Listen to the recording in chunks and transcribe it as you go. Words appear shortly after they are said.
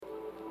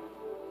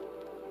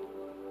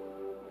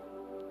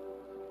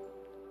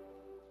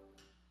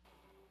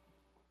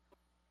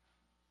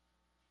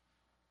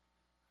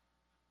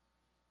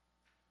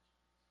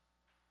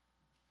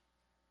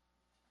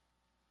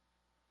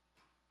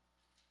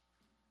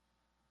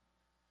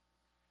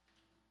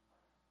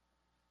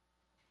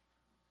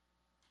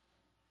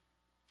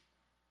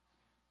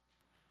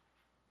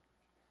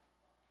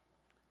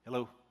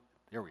Hello?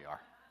 There we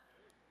are.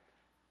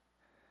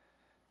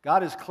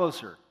 God is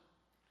closer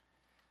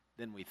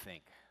than we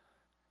think.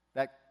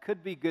 That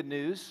could be good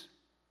news,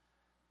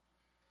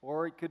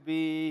 or it could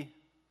be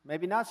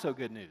maybe not so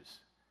good news,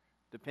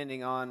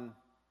 depending on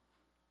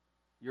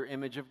your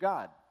image of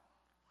God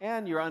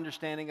and your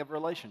understanding of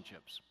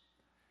relationships.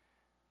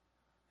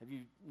 Have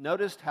you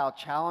noticed how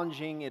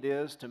challenging it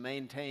is to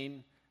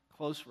maintain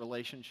close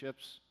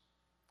relationships?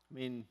 I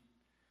mean,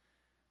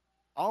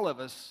 all of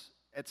us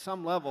at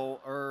some level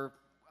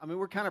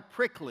we're kind of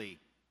prickly,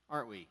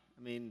 aren't we?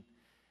 I mean,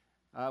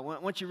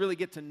 once you really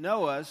get to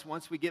know us,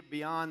 once we get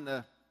beyond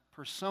the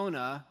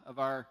persona of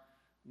our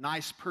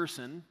nice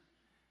person,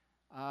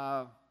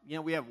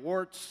 we have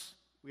warts,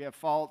 we have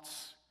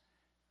faults,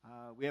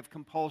 we have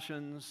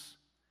compulsions,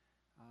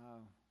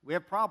 we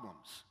have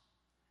problems.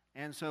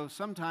 And so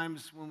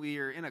sometimes when we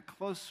are in a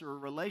closer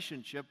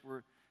relationship,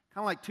 we're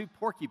kind of like two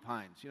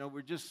porcupines.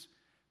 We're just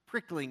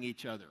prickling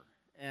each other.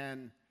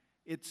 And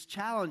it's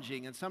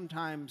challenging and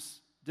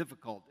sometimes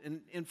difficult.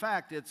 In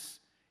fact, it's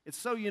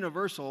so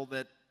universal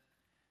that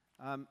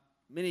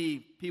many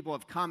people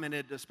have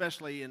commented,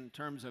 especially in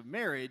terms of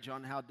marriage,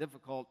 on how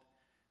difficult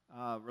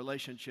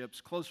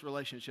close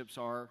relationships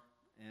are,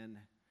 and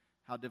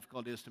how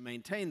difficult it is to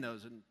maintain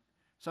those. And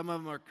some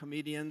of them are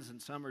comedians, and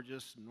some are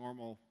just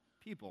normal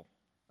people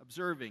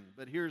observing.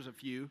 But here's a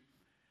few.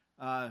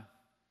 The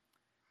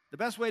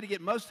best way to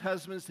get most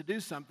husbands to do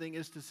something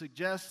is to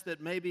suggest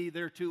that maybe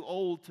they're too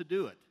old to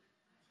do it.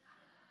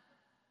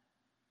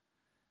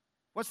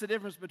 What's the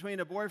difference between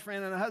a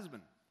boyfriend and a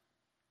husband?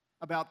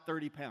 About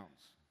 30 pounds.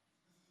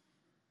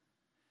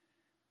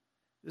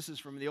 This is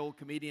from the old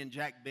comedian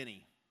Jack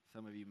Benny.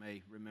 Some of you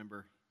may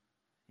remember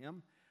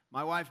him.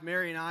 My wife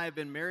Mary and I have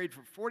been married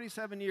for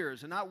 47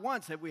 years, and not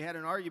once have we had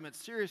an argument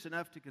serious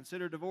enough to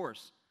consider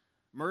divorce.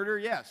 Murder,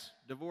 yes.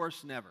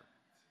 Divorce, never.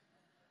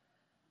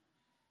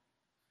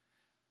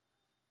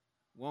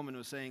 Woman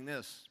was saying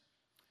this: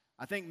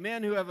 I think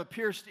men who have a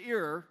pierced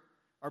ear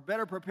are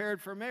better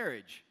prepared for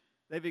marriage.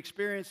 They've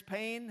experienced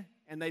pain,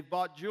 and they've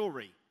bought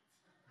jewelry.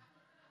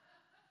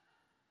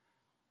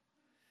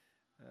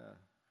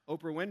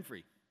 Oprah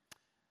Winfrey.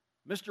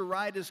 Mr.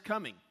 Right is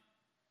coming,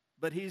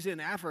 but he's in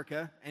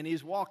Africa, and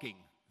he's walking.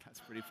 That's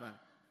pretty funny.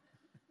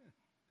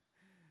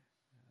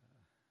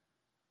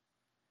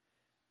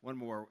 One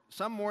more.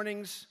 Some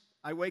mornings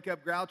I wake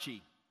up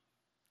grouchy,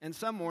 and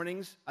some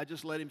mornings I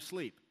just let him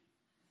sleep.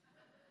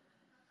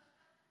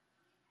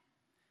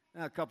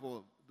 Now, a couple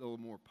a little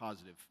more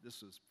positive.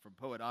 This is from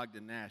poet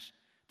Ogden Nash.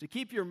 To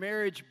keep your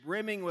marriage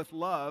brimming with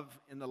love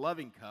in the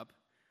loving cup,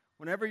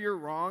 whenever you're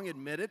wrong,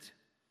 admit it.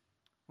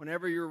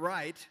 Whenever you're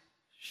right,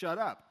 shut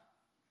up.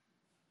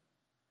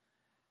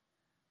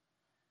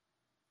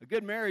 A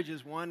good marriage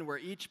is one where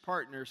each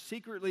partner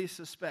secretly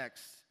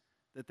suspects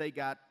that they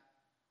got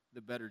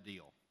the better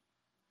deal.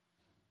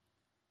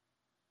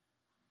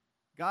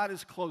 God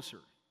is closer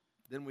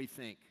than we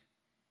think,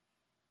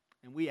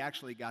 and we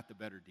actually got the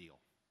better deal.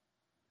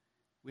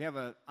 We have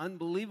an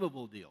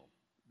unbelievable deal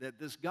that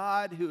this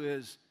God who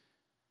is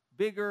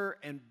bigger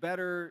and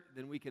better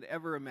than we could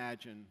ever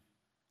imagine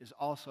is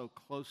also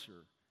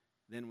closer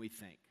than we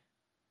think.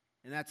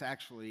 And that's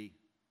actually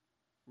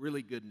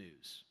really good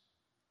news.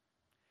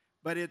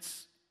 But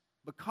it's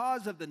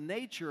because of the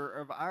nature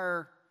of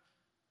our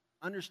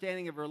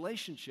understanding of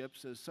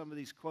relationships, as some of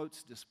these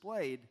quotes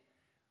displayed,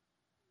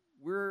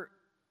 we're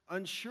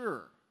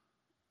unsure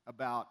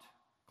about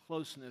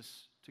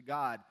closeness to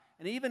God.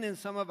 And even in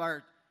some of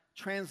our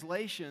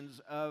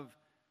translations of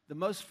the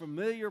most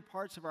familiar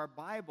parts of our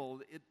Bible,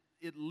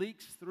 it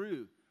leaks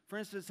through. For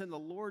instance, in the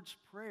Lord's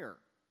Prayer,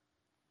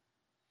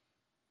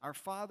 our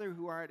Father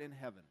who art in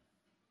heaven.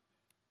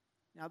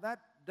 Now that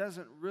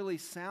doesn't really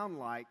sound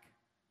like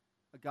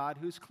a God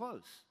who's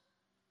close.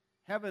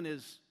 Heaven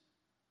is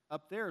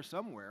up there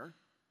somewhere,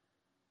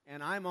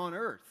 and I'm on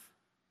earth.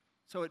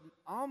 So it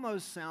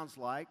almost sounds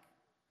like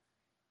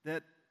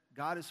that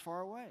God is far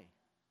away.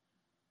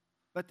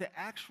 But the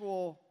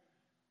actual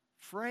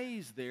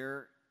phrase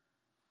there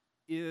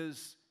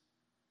is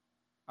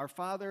our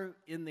Father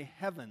in the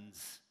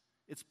heavens.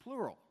 It's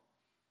plural.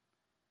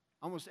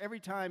 Almost every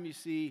time you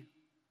see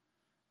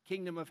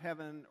Kingdom of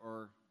Heaven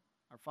or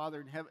our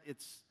Father in heaven,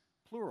 it's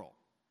plural.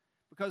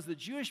 Because the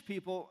Jewish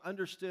people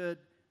understood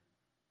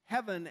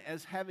heaven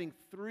as having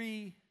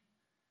three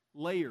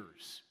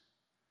layers.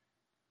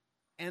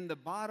 And the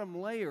bottom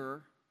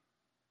layer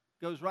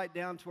goes right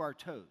down to our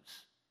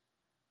toes.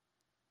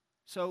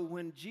 So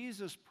when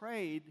Jesus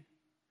prayed,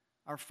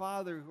 our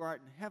Father who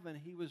art in heaven,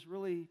 he was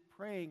really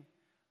praying,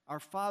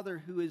 our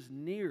Father who is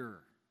near.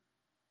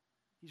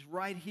 He's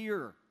right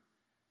here.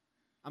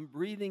 I'm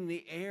breathing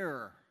the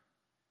air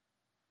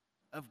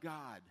of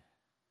God.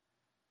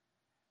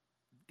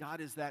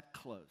 God is that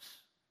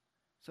close.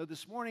 So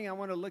this morning I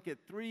want to look at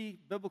three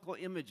biblical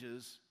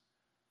images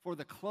for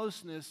the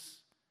closeness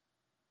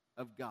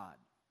of God.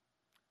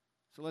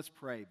 So let's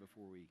pray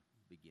before we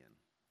begin.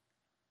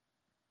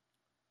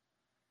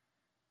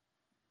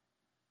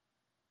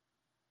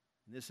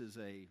 And this is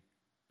a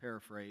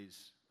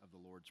paraphrase of the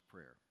Lord's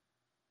Prayer.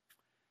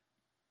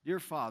 Dear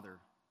Father,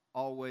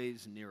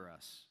 always near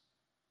us,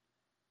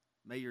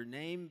 may your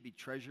name be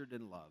treasured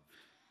and loved.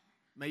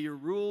 May your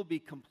rule be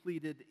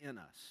completed in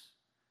us.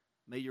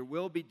 May your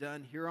will be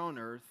done here on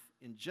earth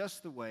in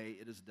just the way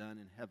it is done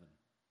in heaven.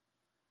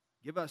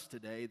 Give us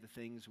today the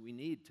things we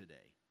need today.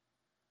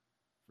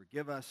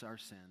 Forgive us our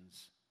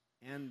sins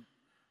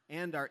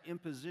and our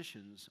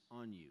impositions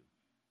on you,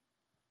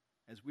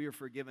 as we are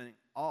forgiven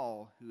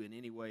all who in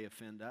any way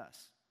offend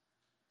us.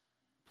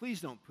 Please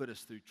don't put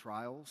us through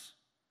trials,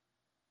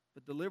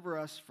 but deliver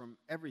us from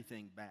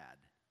everything bad,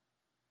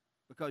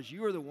 because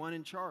you are the one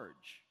in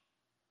charge,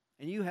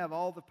 and you have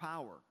all the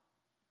power,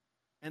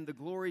 and the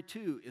glory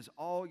too is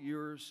all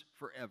yours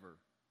forever,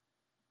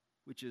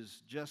 which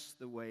is just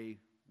the way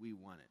we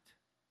want it.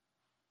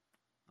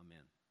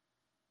 Amen.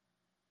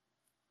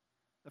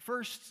 The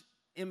first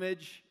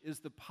image is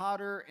the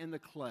potter and the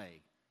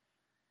clay.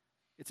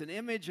 It's an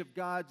image of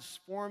God's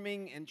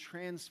forming and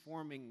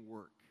transforming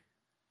work.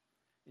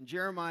 In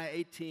Jeremiah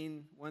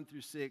 18, 1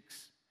 through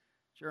 6,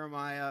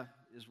 Jeremiah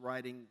is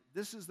writing,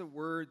 "This is the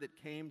word that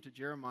came to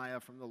Jeremiah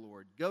from the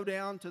Lord. Go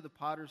down to the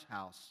potter's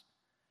house,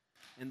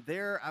 and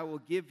there I will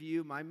give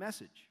you my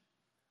message."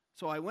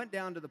 So I went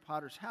down to the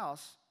potter's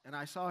house, and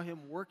I saw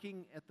him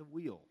working at the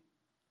wheel.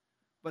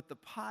 But the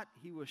pot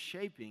he was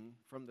shaping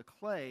from the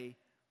clay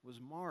was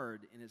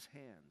marred in his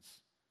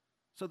hands.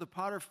 So the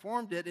potter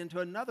formed it into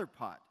another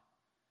pot,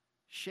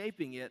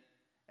 shaping it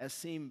as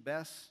seemed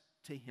best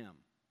to him.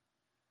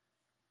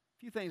 A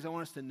few things I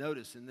want us to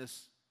notice in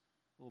this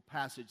little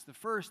passage. The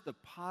first, the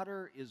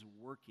potter is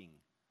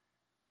working.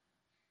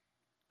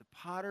 The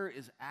potter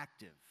is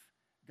active.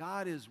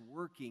 God is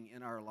working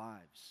in our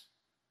lives.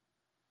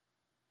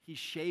 He's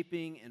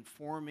shaping and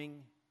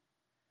forming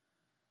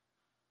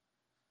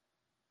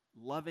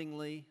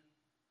lovingly,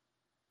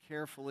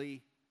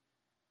 carefully,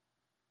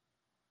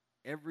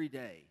 every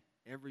day,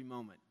 every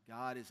moment.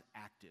 God is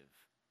active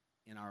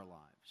in our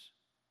lives.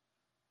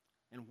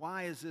 And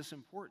why is this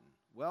important?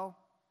 Well,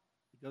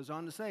 he goes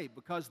on to say,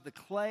 because the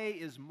clay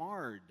is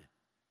marred.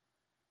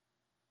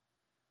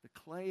 The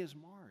clay is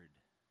marred.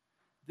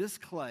 This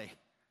clay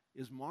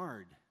is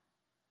marred.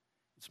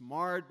 It's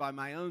marred by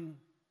my own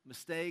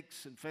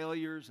mistakes and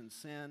failures and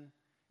sin.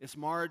 It's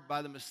marred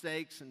by the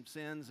mistakes and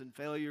sins and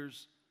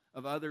failures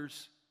of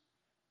others.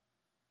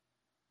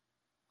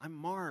 I'm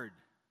marred.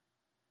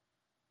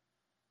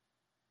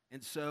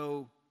 And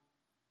so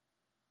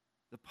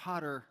the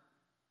potter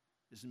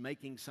is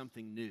making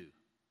something new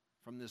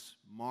from this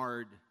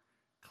marred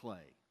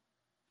clay,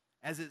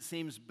 as it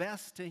seems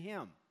best to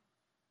him.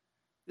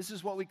 This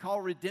is what we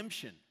call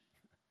redemption.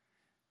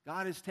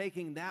 God is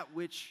taking that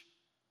which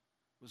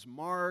was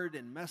marred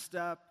and messed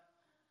up,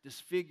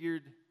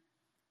 disfigured,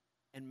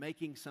 and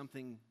making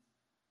something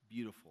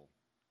beautiful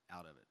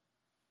out of it.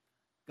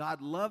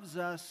 God loves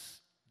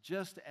us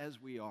just as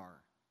we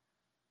are,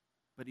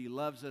 but he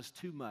loves us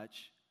too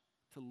much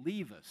to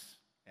leave us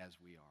as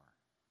we are.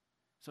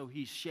 So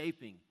he's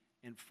shaping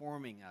and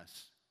forming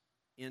us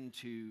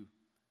into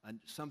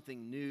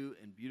something new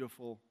and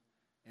beautiful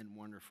and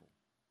wonderful.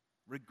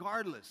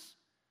 Regardless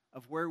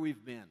of where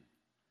we've been,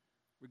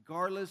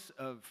 regardless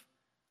of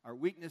our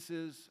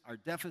weaknesses, our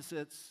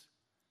deficits,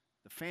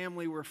 the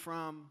family we're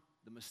from,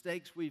 the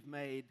mistakes we've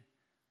made,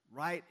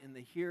 right in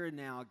the here and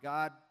now,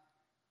 God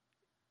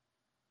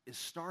is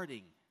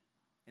starting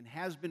and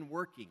has been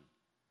working.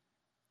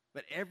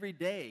 But every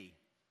day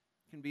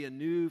can be a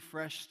new,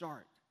 fresh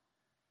start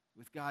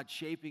with God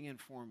shaping and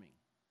forming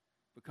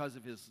because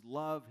of his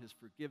love, his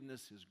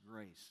forgiveness, his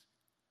grace.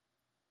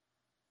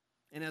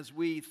 And as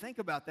we think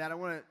about that, I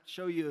want to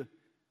show you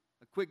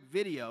a quick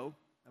video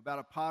about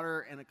a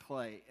potter and the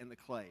clay.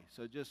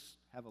 So just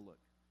have a look.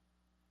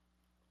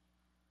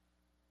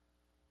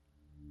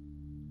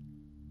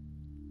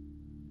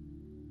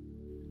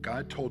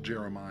 God told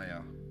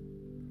Jeremiah,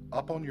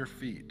 "Up on your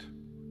feet,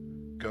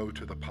 go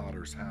to the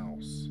potter's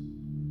house.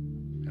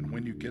 And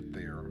when you get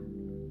there,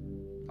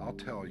 I'll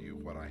tell you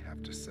what I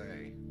have to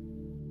say."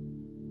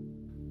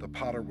 The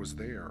potter was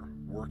there,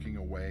 working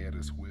away at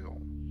his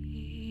wheel.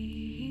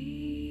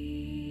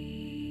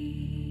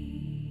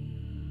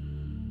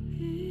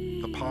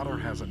 The potter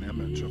has an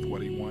image of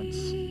what he wants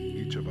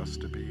each of us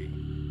to be.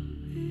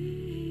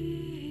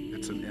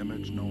 It's an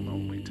image known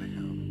only to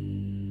him.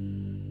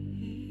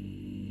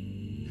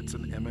 It's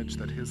an image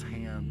that his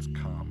hands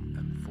come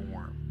and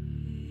form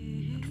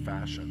and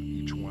fashion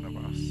each one of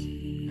us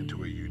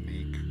into a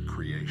unique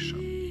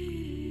creation.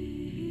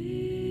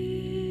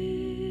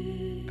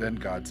 Then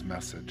God's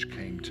message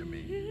came to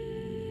me.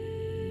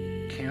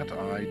 Can't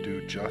I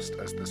do just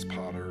as this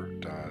potter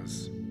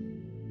does?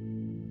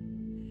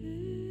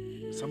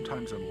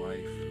 Sometimes in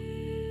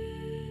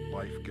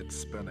life gets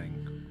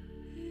spinning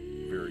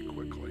very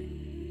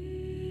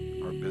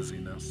quickly. Our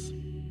busyness,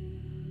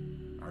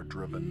 our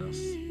drivenness,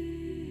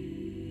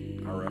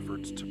 our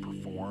efforts to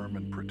perform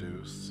and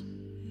produce,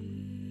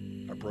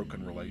 a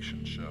broken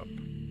relationship,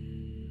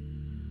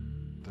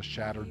 the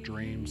shattered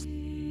dreams,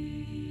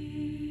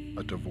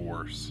 a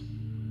divorce.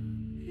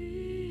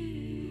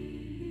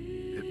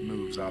 It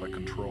moves out of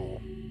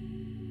control.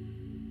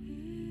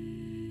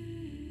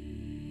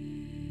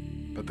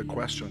 But the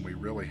question we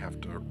really have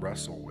to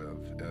wrestle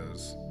with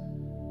is,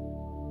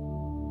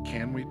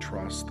 can we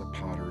trust the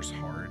potter's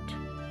heart?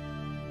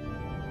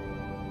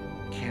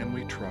 Can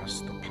we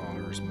trust the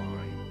potter's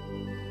mind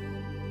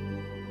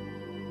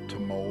to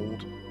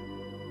mold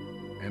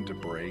and to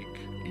break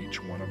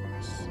each one of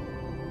us?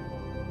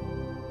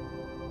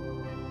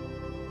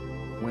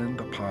 When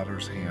the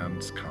potter's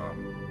hands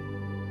come,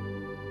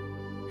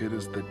 it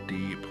is the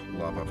deep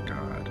love of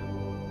God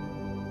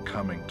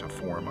coming to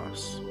form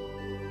us,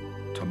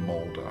 to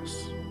mold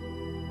us,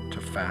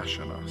 to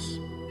fashion us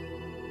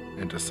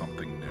into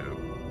something new.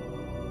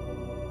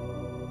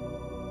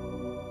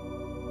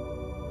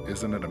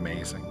 Isn't it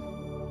amazing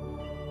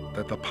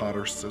that the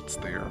potter sits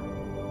there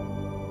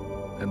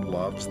and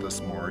loves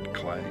this marred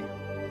clay?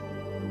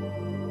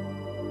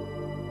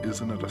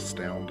 Isn't it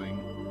astounding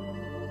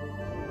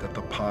that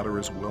the potter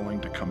is willing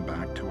to come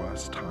back to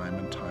us time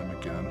and time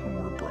again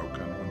when we're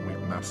broken, when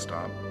we've messed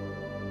up,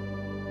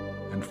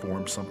 and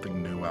form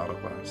something new out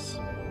of us?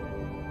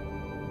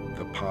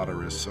 The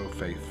potter is so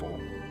faithful,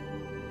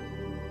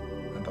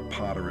 and the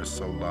potter is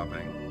so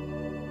loving,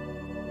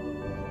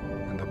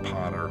 and the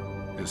potter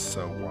is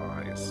so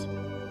wise.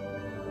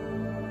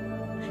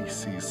 He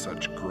sees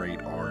such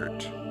great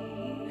art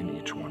in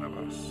each one of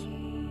us.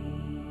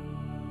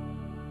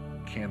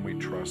 Can we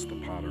trust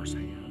the potter's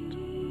hand?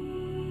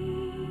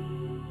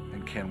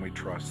 And can we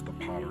trust the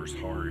potter's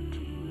heart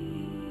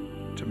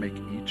to make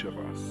each of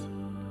us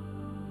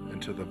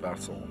into the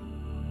vessel,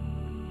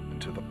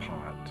 into the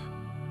pot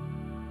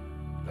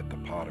that the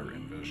potter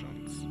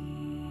envisions?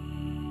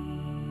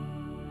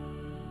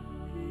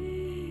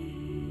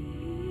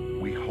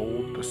 We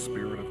hold the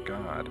Spirit of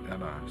God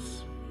in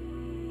us.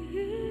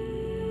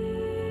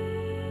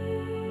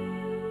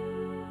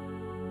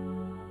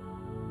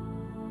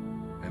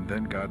 And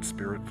then God's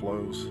Spirit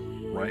flows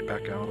right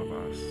back out of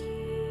us.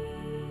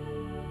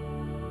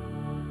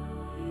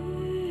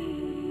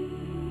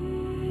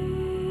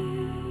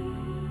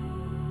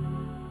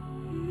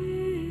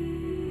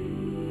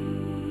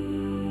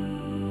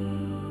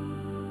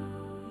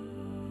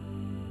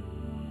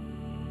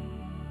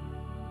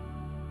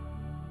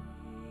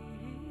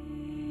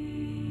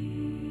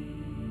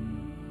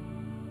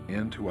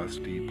 Into us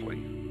deeply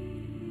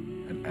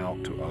and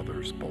out to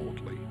others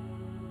boldly.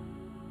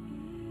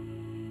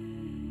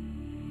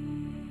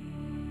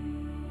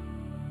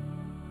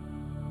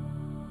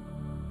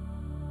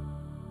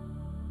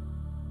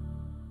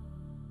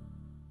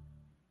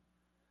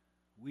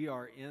 We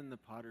are in the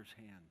potter's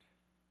hand.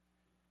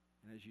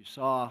 And as you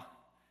saw,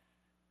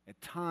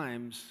 at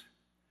times,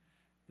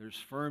 there's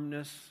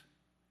firmness,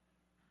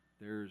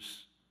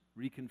 there's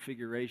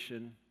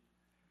reconfiguration,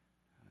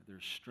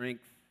 there's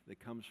strength that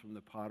comes from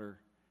the potter.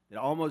 It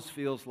almost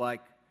feels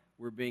like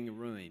we're being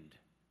ruined,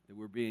 that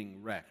we're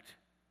being wrecked.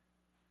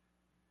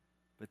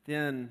 But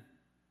then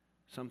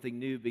something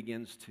new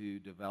begins to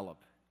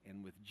develop,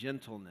 and with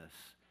gentleness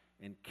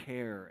and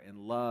care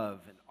and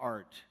love and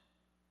art,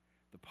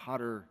 the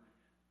potter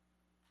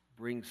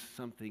brings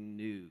something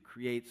new,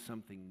 creates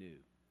something new.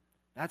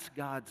 That's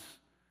God's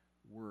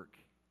work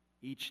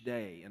each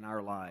day in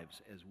our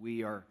lives as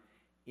we are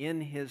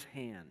in His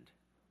hand.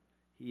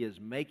 He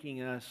is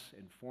making us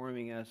and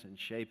forming us and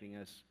shaping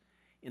us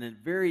in a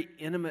very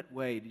intimate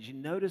way. Did you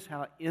notice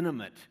how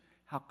intimate,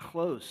 how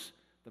close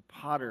the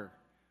potter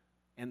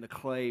and the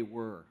clay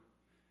were?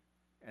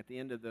 At the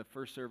end of the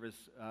first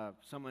service,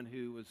 someone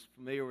who was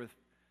familiar with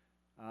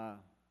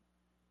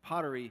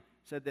pottery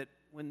said that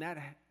when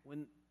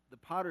the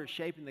potter is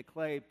shaping the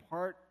clay,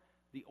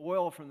 the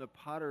oil from the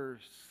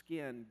potter's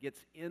skin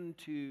gets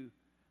into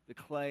the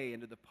clay,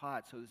 into the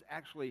pot. So there's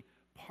actually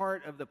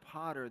part of the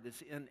potter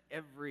that's in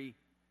every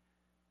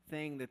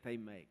thing that they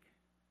make.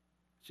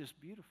 It's just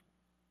beautiful.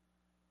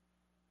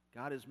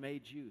 God has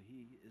made you.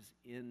 He is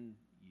in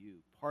you.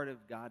 Part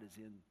of God is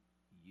in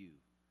you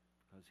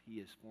because He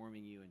is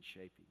forming you and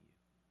shaping you.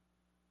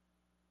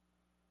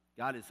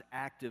 God is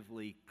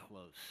actively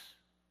close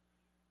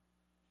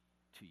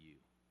to you.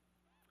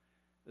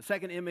 The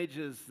second image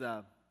is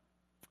of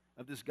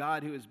this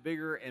God who is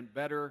bigger and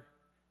better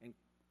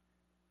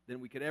than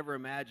we could ever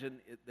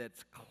imagine,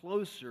 that's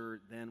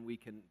closer than we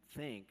can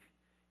think,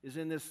 is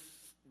in this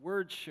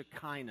word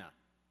Shekinah.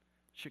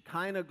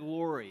 Shekinah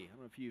glory. I don't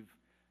know if you've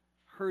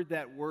heard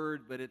that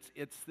word, but it's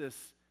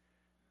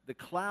the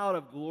cloud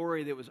of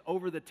glory that was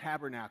over the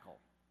tabernacle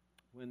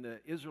when the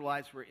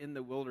Israelites were in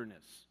the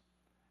wilderness,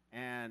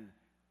 and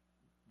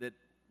that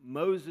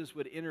Moses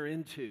would enter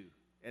into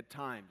at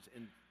times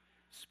and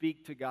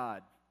speak to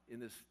God in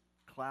this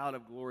cloud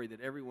of glory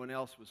that everyone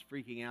else was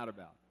freaking out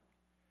about.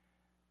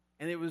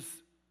 And it was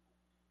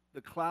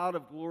the cloud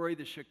of glory,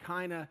 the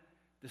Shekinah,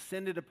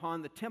 descended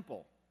upon the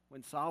temple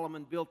when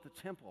Solomon built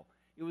the temple.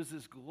 It was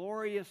this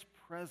glorious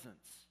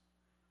presence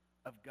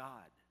of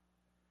God.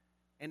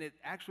 And it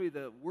actually,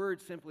 the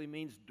word simply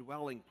means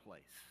dwelling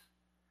place.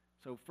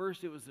 So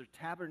first it was the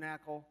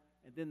tabernacle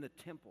and then the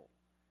temple,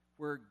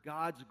 where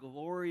God's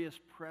glorious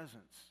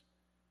presence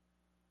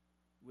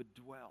would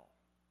dwell.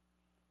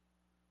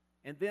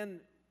 And then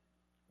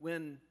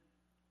when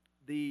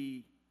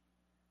the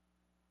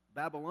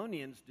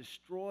Babylonians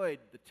destroyed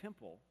the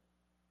temple,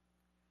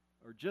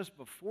 or just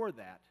before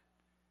that,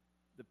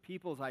 the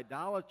people's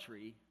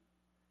idolatry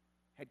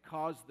had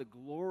caused the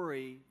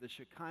glory, the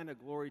Shekinah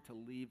glory, to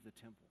leave the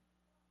temple.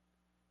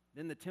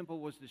 Then the temple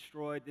was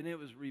destroyed. Then it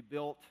was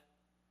rebuilt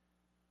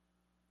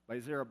by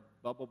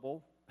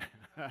Zerubbabel.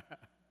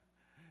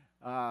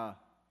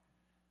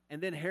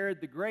 And then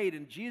Herod the Great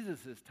in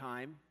Jesus'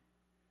 time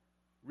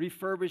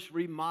refurbished,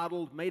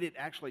 remodeled, made it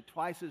actually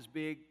twice as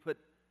big, put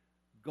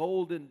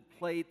golden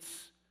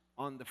plates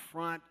on the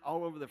front,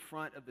 all over the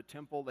front of the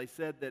temple. They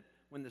said that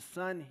when the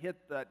sun hit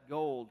that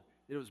gold,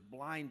 it was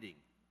blinding.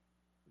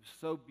 It was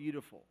so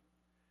beautiful.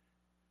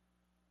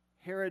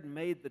 Herod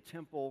made the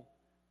temple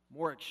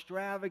more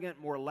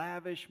extravagant, more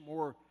lavish,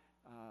 more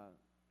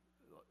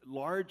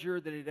larger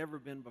than it had ever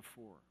been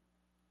before.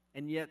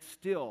 And yet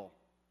still,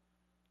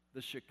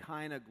 the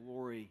Shekinah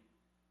glory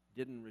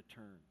didn't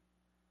return.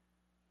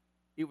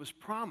 It was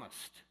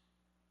promised,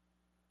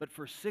 but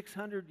for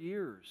 600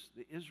 years,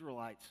 the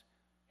Israelites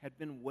had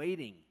been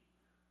waiting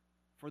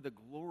for the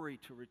glory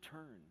to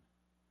return,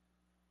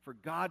 for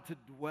God to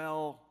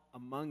dwell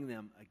among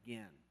them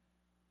again.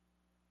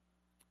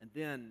 And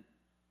then,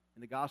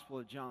 in the Gospel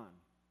of John,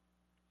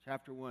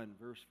 chapter 1,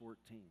 verse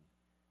 14,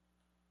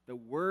 the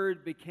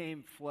Word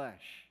became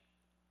flesh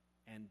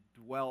and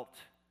dwelt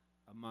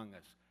among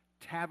us,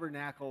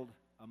 tabernacled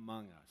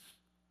among us.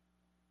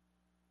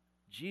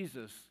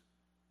 Jesus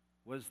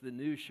was the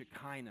new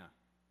Shekinah.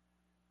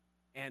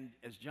 And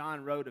as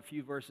John wrote a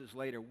few verses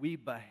later, we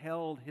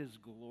beheld his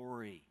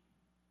glory.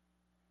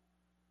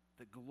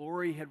 The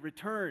glory had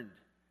returned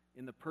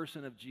in the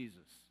person of Jesus.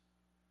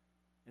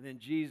 And then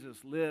Jesus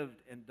lived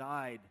and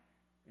died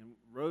and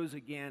rose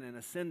again and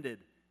ascended.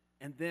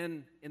 And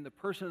then in the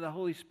person of the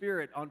Holy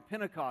Spirit on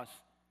Pentecost,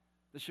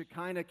 the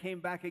Shekinah came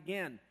back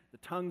again, the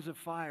tongues of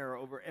fire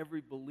over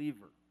every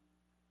believer.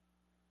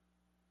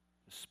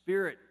 The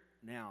Spirit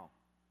now,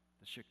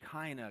 the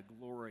Shekinah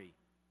glory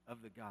of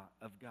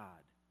God.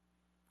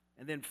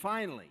 And then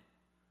finally,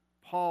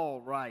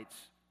 Paul writes,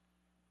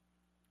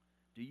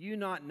 do you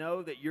not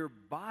know that your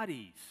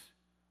bodies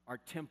are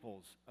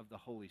temples of the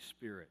Holy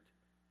Spirit,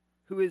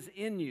 who is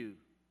in you,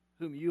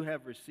 whom you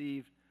have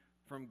received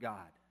from God?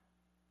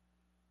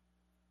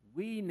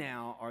 We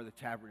now are the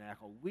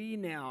tabernacle. We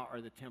now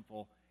are the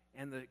temple,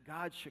 and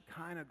God's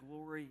Shekinah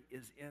glory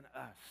is in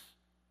us.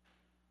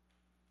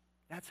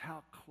 That's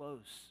how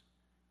close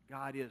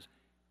God is.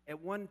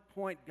 At one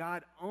point,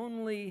 God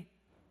only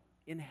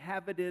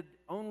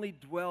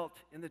dwelt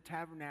in the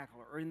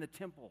tabernacle or in the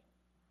temple.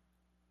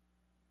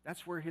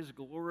 That's where his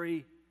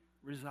glory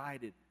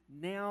resided.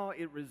 Now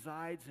it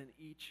resides in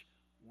each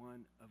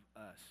one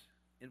of us.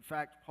 In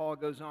fact, Paul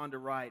goes on to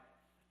write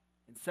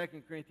in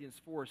 2 Corinthians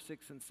 4,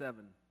 6 and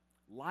 7,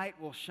 light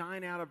will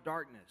shine out of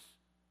darkness.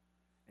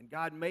 And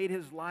God made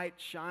his light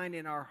shine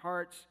in our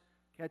hearts,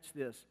 catch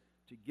this,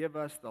 to give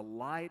us the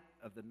light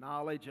of the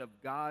knowledge of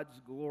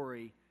God's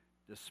glory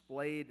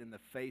displayed in the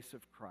face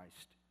of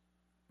Christ.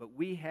 But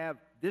we have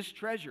this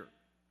treasure,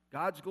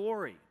 God's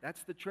glory,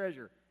 that's the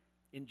treasure,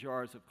 in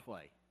jars of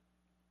clay.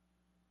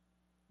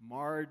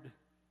 Marred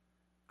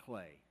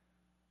clay,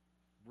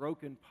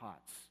 broken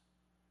pots,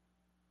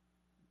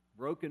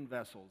 broken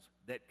vessels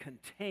that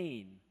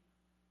contain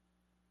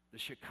the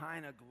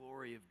Shekinah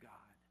glory of God.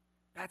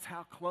 That's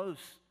how close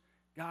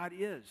God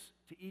is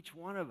to each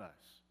one of us.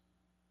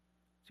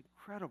 It's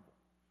incredible.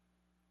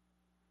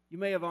 You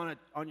may have on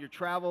your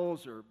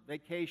travels or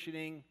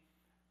vacationing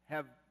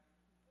have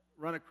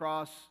run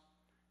across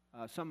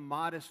some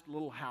modest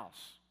little house.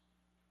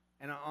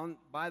 And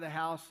by the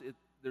house,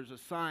 there's a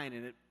sign,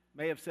 and it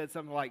may have said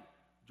something like,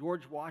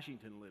 George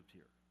Washington lived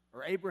here,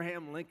 or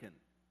Abraham Lincoln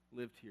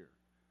lived here,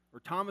 or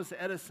Thomas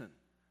Edison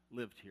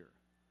lived here.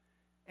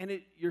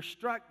 And you're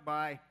struck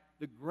by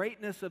the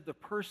greatness of the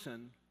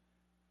person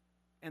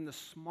and the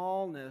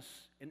smallness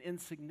and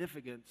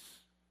insignificance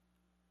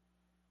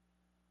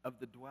of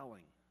the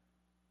dwelling.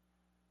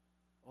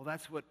 Well,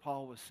 that's what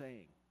Paul was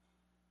saying.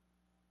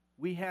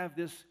 We have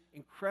this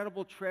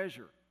incredible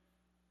treasure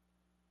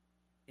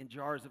in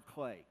jars of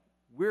clay.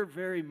 We're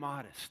very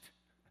modest.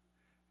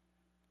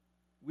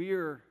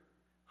 We're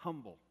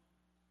humble.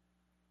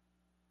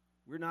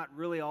 We're not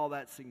really all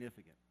that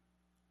significant.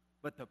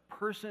 But the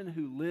person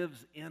who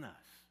lives in us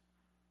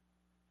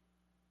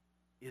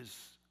is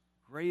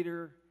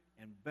greater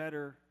and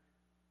better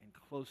and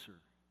closer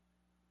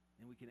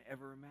than we can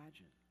ever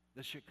imagine.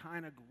 The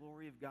Shekinah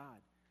glory of God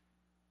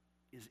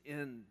is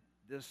in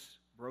this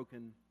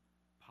broken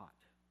pot.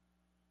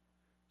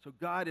 So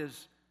God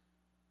is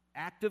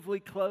actively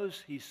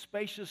close. He's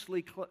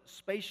spatially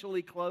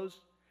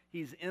close.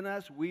 He's in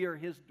us. We are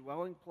his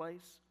dwelling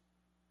place.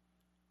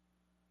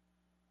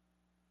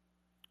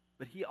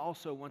 But he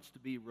also wants to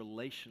be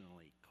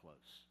relationally close.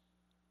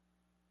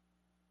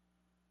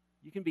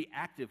 You can be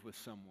active with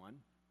someone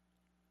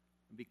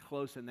and be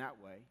close in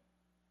that way.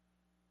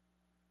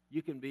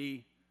 You can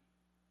be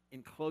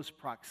in close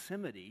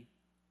proximity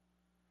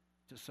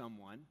to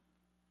someone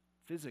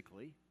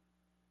physically,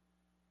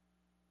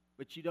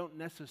 but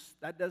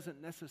that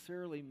doesn't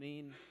necessarily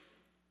mean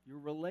You're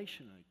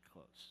relationally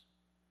close.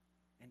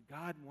 And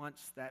God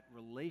wants that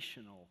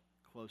relational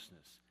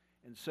closeness.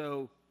 And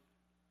so,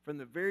 from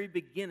the very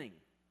beginning,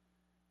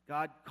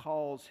 God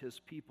calls his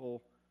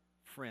people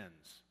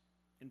friends.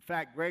 In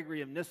fact,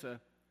 Gregory of Nyssa,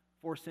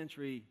 4th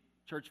century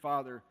church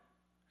father,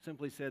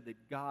 simply said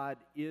that God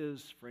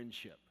is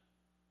friendship.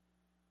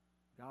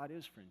 God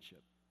is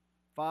friendship.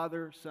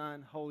 Father,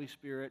 Son, Holy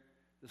Spirit,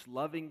 this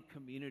loving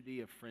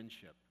community of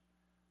friendship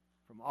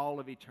from all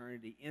of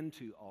eternity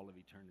into all of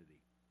eternity.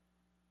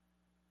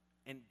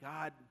 And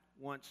God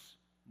wants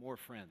more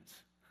friends.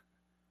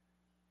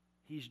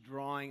 He's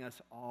drawing us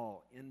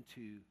all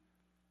into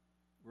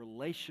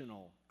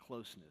relational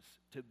closeness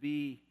to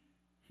be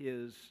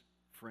his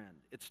friend.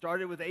 It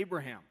started with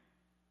Abraham.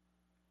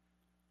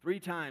 3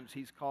 times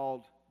he's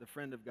called the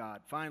friend of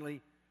God.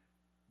 Finally,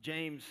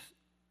 James,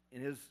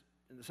 in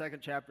the 2nd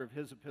chapter of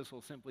his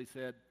epistle, simply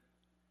said,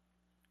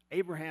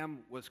 Abraham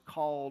was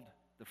called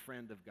the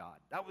friend of God.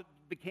 That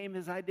became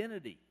his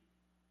identity.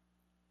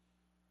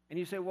 And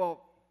you say,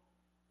 well,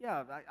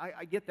 yeah,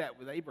 I get that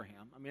with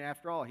Abraham. I mean,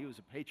 after all, he was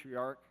a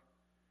patriarch.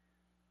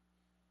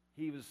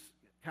 He was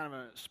kind of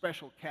a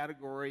special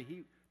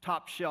category.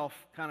 Top shelf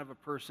kind of a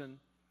person.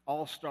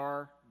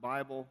 All-star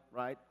Bible,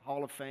 right?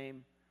 Hall of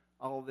Fame,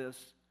 all of this.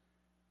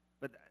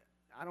 But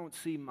I don't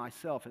see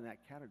myself in that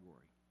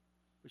category.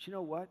 But you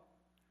know what?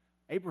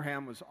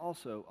 Abraham was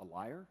also a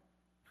liar,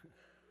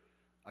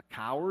 a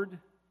coward.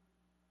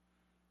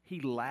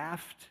 He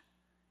laughed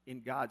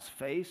in God's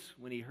face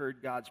when he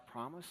heard God's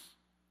promise.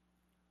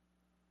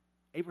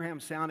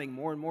 Abraham's sounding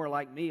more and more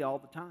like me all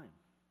the time.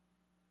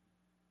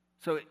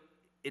 So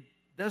it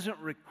doesn't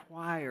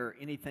require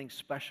anything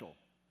special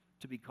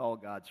to be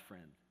called God's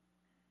friend,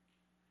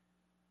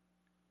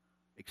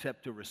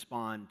 except to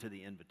respond to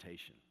the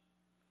invitation.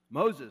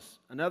 Moses,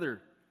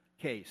 another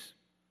case.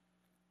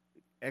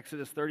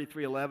 Exodus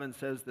 33:11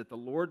 says that the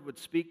Lord would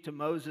speak to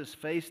Moses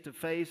face to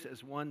face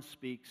as one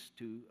speaks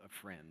to a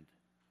friend.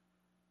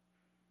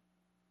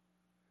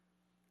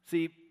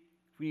 See,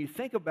 when you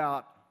think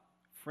about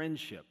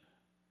friendship,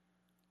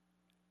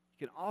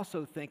 you can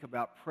also think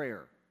about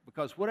prayer,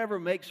 because whatever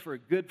makes for a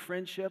good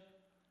friendship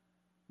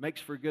makes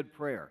for good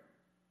prayer.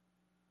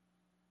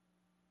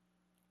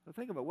 So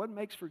think about what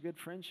makes for good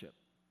friendship.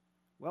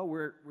 Well,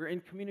 we're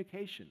in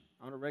communication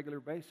on a regular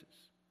basis.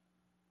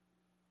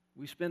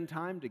 We spend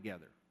time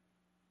together.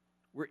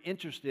 We're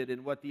interested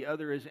in what the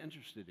other is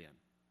interested in.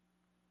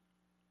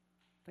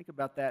 Think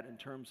about that in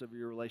terms of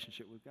your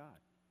relationship with God.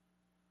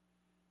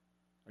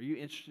 Are you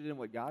interested in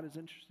what God is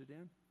interested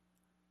in?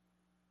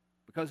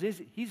 Because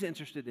He's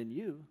interested in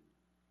you.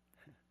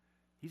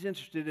 He's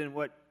interested in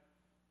what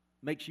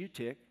makes you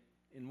tick,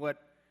 in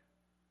what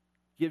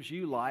gives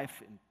you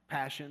life and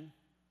passion.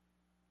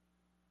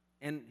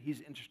 And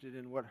He's interested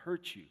in what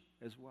hurts you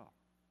as well.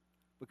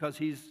 Because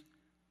He's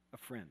a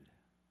friend.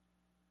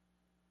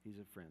 He's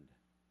a friend.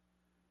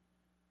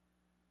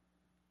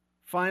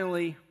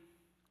 Finally,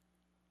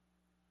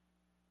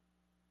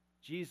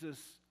 Jesus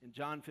in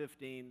John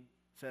 15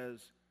 says,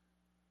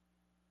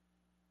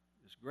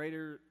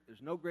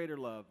 there's no greater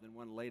love than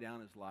one to lay down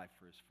his life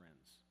for his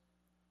friends.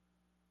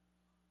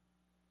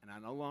 And I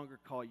no longer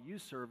call you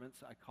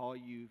servants, I call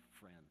you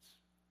friends.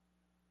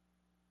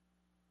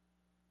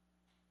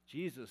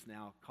 Jesus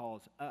now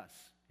calls us,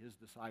 his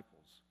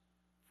disciples,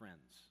 friends.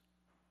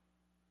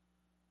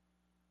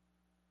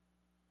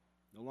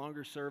 No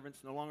longer servants,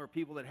 no longer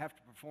people that have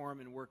to perform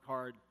and work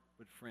hard,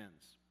 but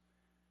friends.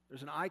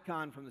 There's an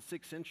icon from the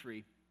 6th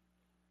century,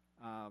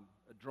 a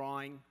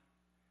drawing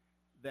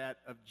that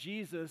of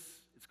Jesus.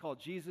 It's called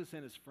Jesus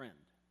and His Friend.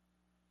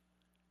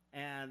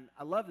 And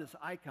I love this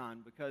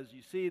icon because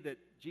you see that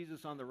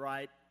Jesus on the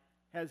right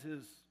has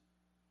his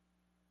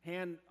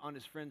hand on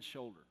his friend's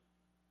shoulder.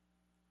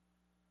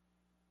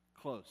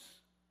 Close,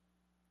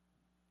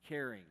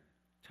 caring,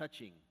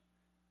 touching,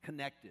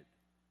 connected.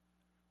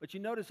 But you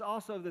notice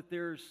also that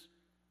there's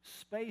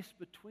space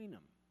between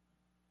them.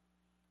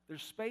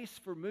 There's space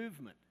for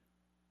movement.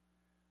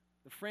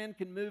 The friend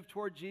can move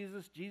toward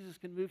Jesus. Jesus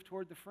can move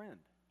toward the friend.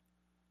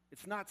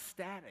 It's not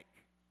static.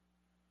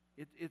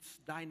 It's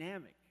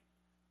dynamic.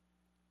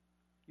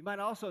 You might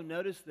also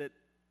notice that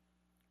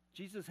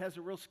Jesus has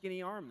a real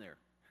skinny arm there.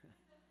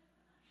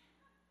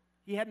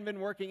 He hadn't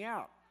been working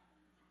out.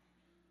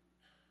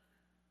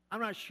 I'm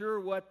not sure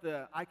what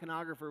the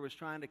iconographer was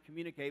trying to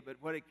communicate, but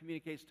what it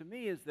communicates to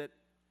me is that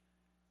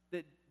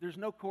there's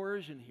no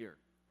coercion here.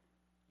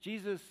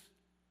 Jesus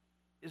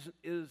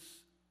is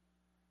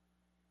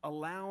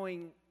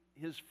allowing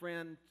his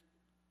friend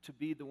to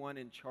be the one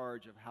in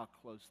charge of how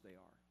close they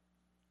are.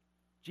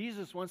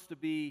 Jesus wants to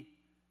be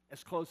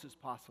as close as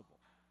possible,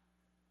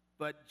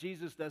 but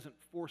Jesus doesn't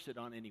force it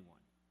on anyone.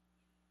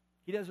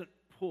 He doesn't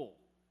pull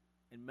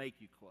and make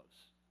you close.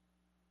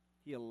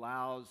 He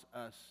allows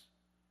us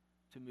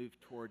to move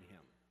toward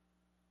him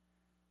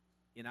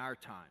in our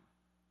time,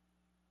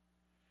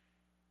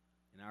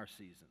 in our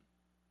season.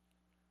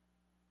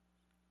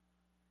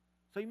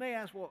 So you may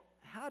ask, well,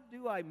 how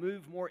do I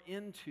move more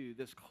into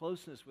this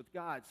closeness with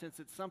God since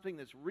it's something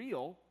that's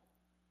real?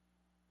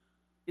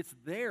 It's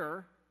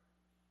there.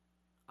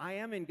 I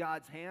am in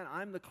God's hand.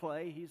 I'm the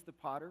clay. He's the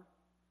potter.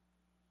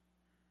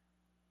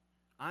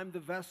 I'm the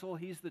vessel.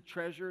 He's the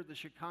treasure, the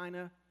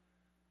Shekinah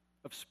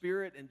of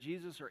spirit, and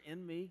Jesus are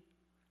in me.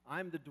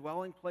 I'm the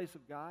dwelling place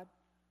of God.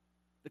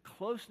 The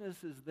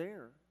closeness is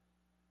there.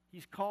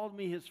 He's called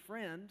me his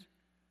friend.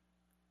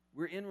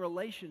 We're in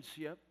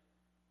relationship.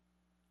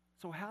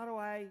 So how do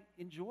I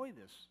enjoy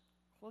this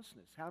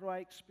closeness? How do I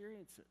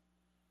experience it?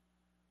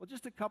 Well,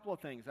 just a couple of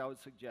things I would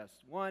suggest.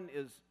 One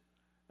is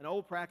an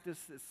old practice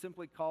that's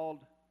simply called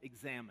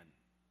examine.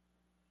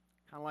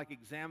 Kind of like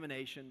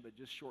examination, but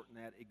just shorten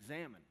that,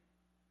 examine.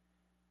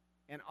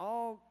 And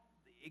all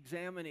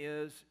examine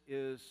is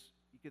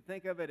you could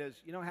think of it as,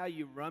 you know how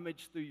you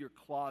rummage through your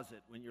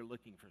closet when you're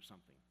looking for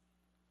something?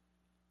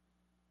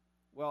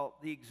 Well,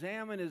 the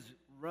examine is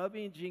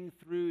rummaging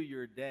through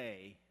your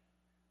day,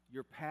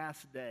 your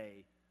past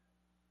day,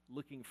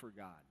 looking for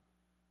God.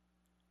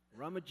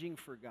 Rummaging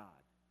for God.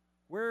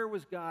 Where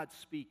was God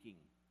speaking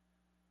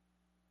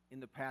in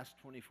the past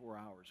 24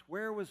 hours?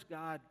 Where was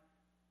God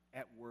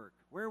at work?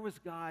 Where was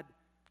God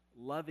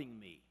loving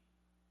me?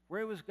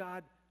 Where was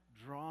God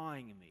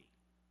drawing me?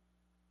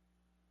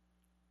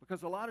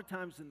 Because a lot of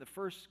times in the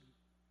first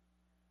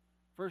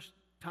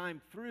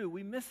time through,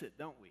 we miss it,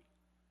 don't we?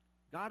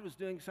 God was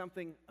doing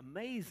something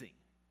amazing.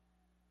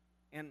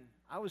 And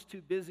I was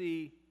too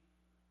busy,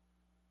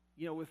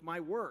 with my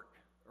work.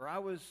 Or I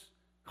was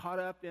caught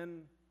up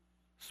in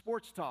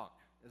sports talk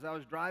as I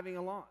was driving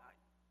along.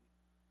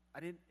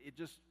 It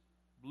just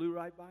blew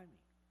right by me.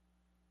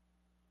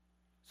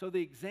 So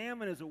the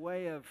examine is a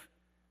way of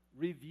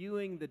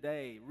reviewing the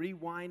day,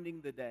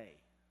 rewinding the day,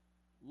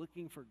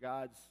 looking for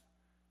God's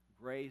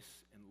grace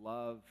and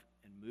love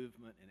and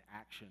movement and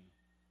action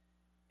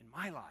in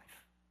my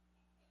life.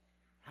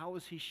 How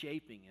is he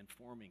shaping and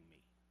forming me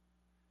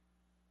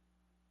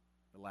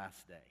the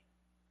last day?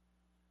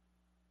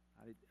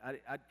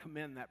 I'd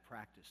commend that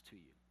practice to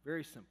you.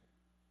 Very simple.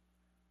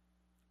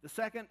 The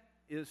second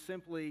is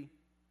simply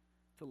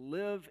to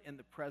live in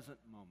the present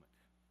moment.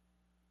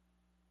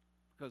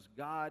 Because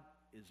God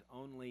is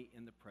only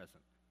in the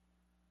present.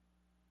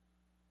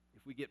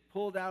 If we get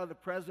pulled out of the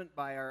present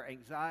by our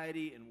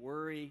anxiety and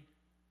worry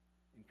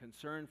and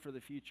concern for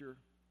the future,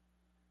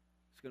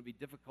 it's going to be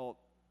difficult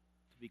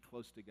to be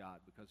close to God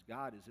because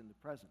God is in the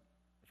present.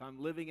 If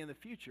I'm living in the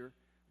future,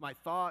 my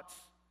thoughts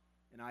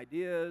and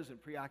ideas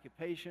and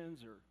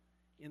preoccupations are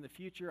in the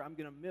future, I'm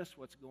going to miss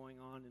what's going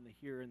on in the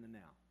here and the now.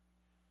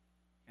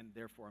 And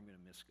therefore, I'm going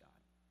to miss God.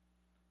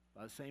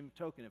 By the same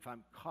token, if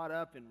I'm caught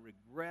up in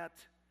regret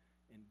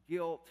and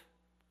guilt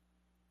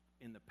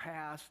in the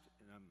past,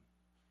 and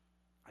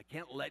I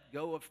can't let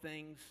go of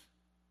things,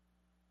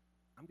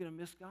 I'm going to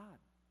miss God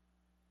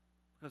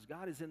because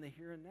God is in the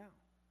here and now.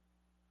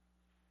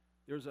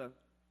 There's a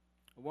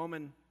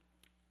woman,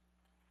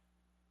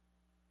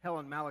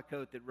 Helen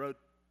Malacote, that wrote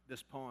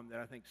this poem that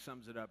I think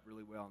sums it up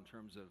really well in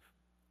terms of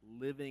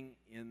living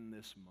in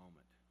this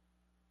moment.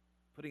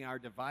 Putting our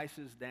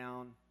devices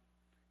down,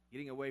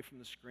 getting away from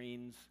the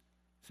screens,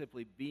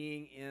 simply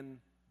being in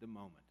the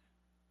moment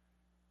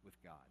with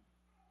God.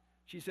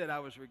 She said, I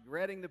was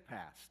regretting the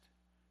past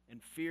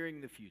and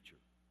fearing the future.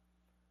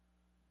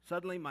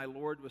 Suddenly my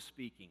Lord was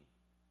speaking.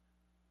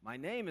 My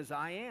name is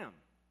I Am.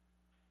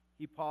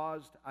 He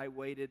paused, I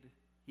waited,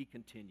 he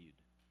continued.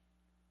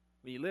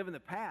 When you live in the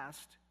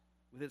past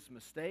with its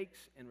mistakes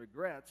and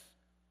regrets,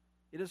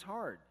 it is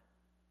hard.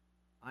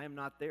 I am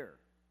not there.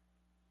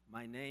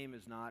 My name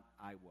is not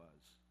I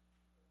was.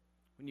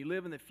 When you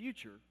live in the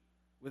future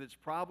with its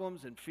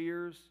problems and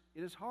fears,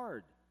 it is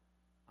hard.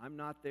 I'm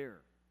not there.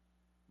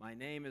 My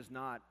name is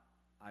not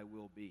I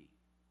will be.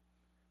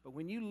 But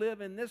when you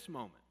live in this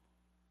moment,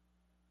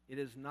 it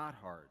is not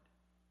hard.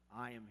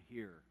 I am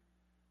here.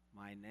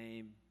 My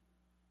name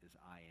is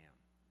I Am.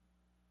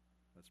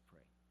 Let's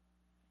pray.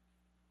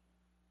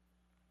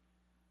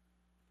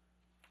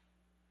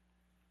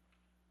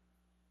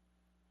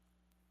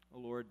 Oh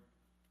Lord,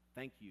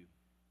 thank you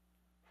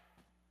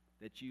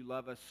that you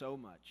love us so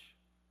much,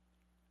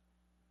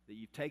 that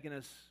you've taken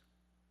us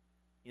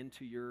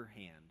into your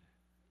hand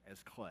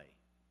as clay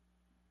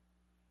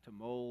to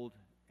mold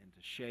and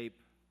to shape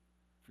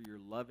for your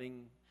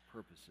loving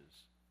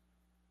purposes,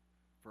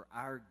 for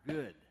our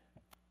good.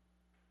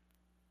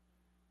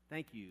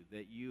 Thank you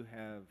that you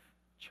have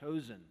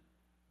chosen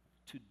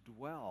to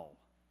dwell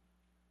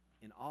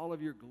in all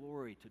of your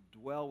glory, to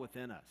dwell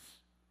within us,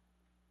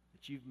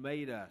 that you've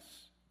made us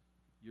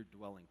your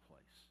dwelling place.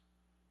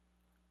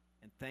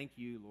 And thank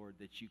you, Lord,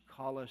 that you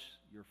call us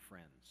your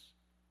friends.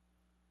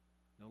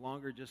 No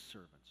longer just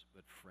servants,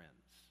 but friends.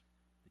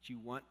 That you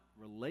want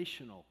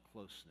relational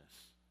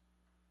closeness.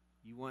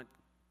 You want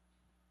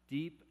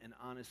deep and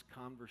honest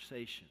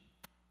conversation.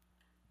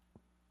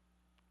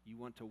 You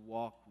want to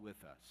walk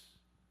with us.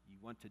 You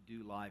want to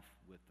do life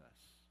with us.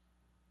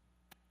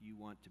 You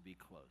want to be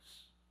close.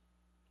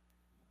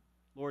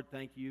 Lord,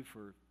 thank you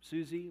for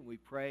Susie. We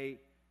pray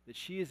that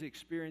she is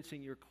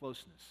experiencing your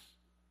closeness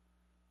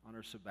on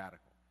her sabbatical.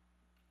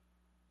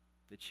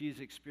 That she is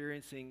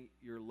experiencing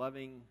your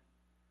loving,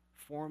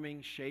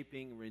 forming,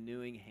 shaping,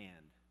 renewing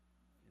hand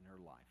in her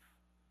life.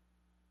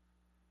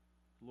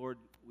 Lord,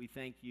 we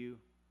thank you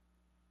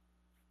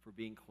for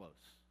being close,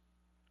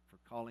 for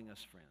calling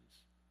us friends.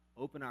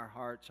 Open our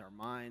hearts, our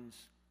minds,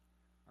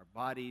 our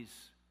bodies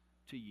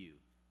to you,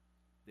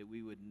 that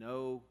we would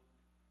know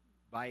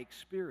by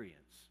experience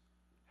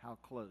how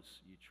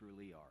close you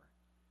truly are.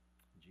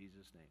 In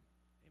Jesus' name,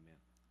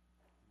 amen.